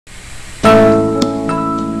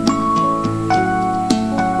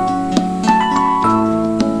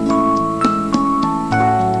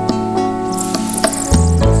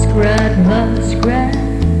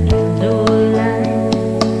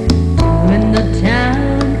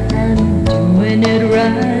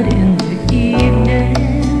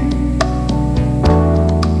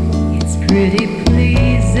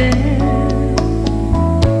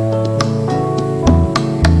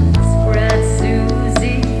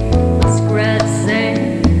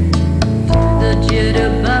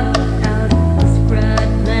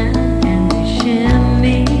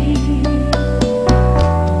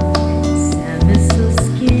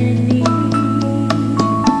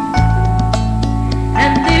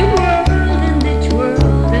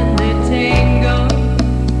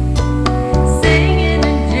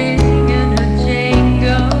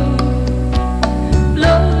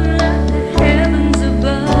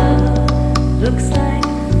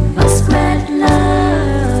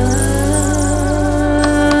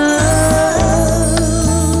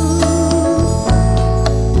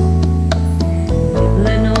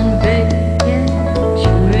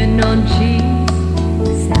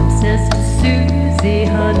Susie,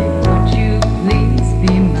 honey, won't you please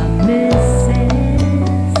be my missus?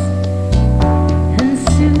 And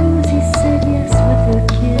Susie said yes with her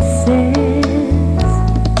kisses.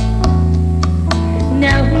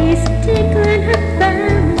 Now he's tickling her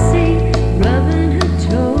fancy, rubbing her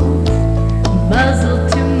toes, muzzle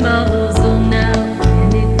to muzzle. Now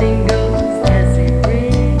anything goes as they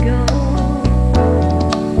wriggle.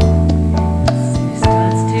 Susie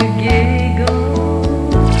starts to giggle.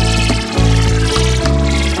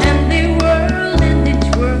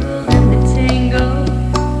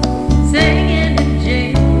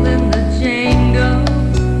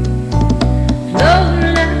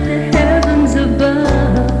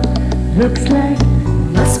 Looks like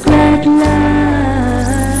muskrat love.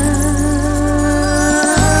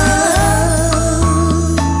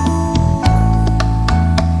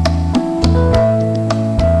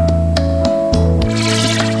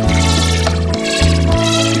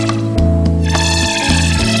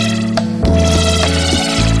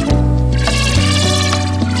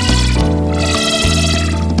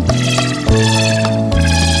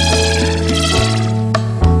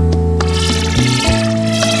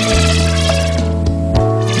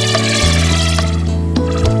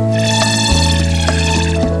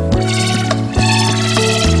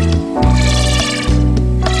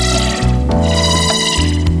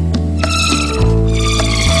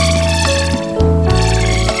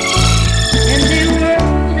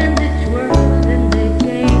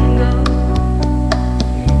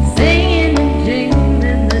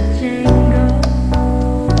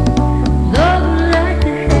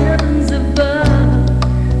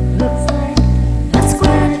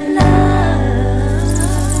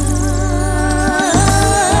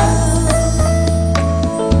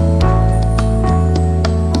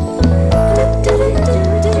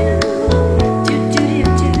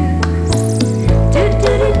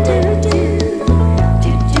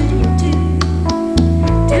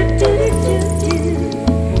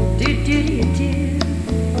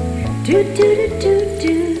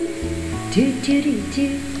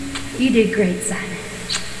 You did great, Simon.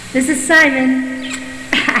 This is Simon.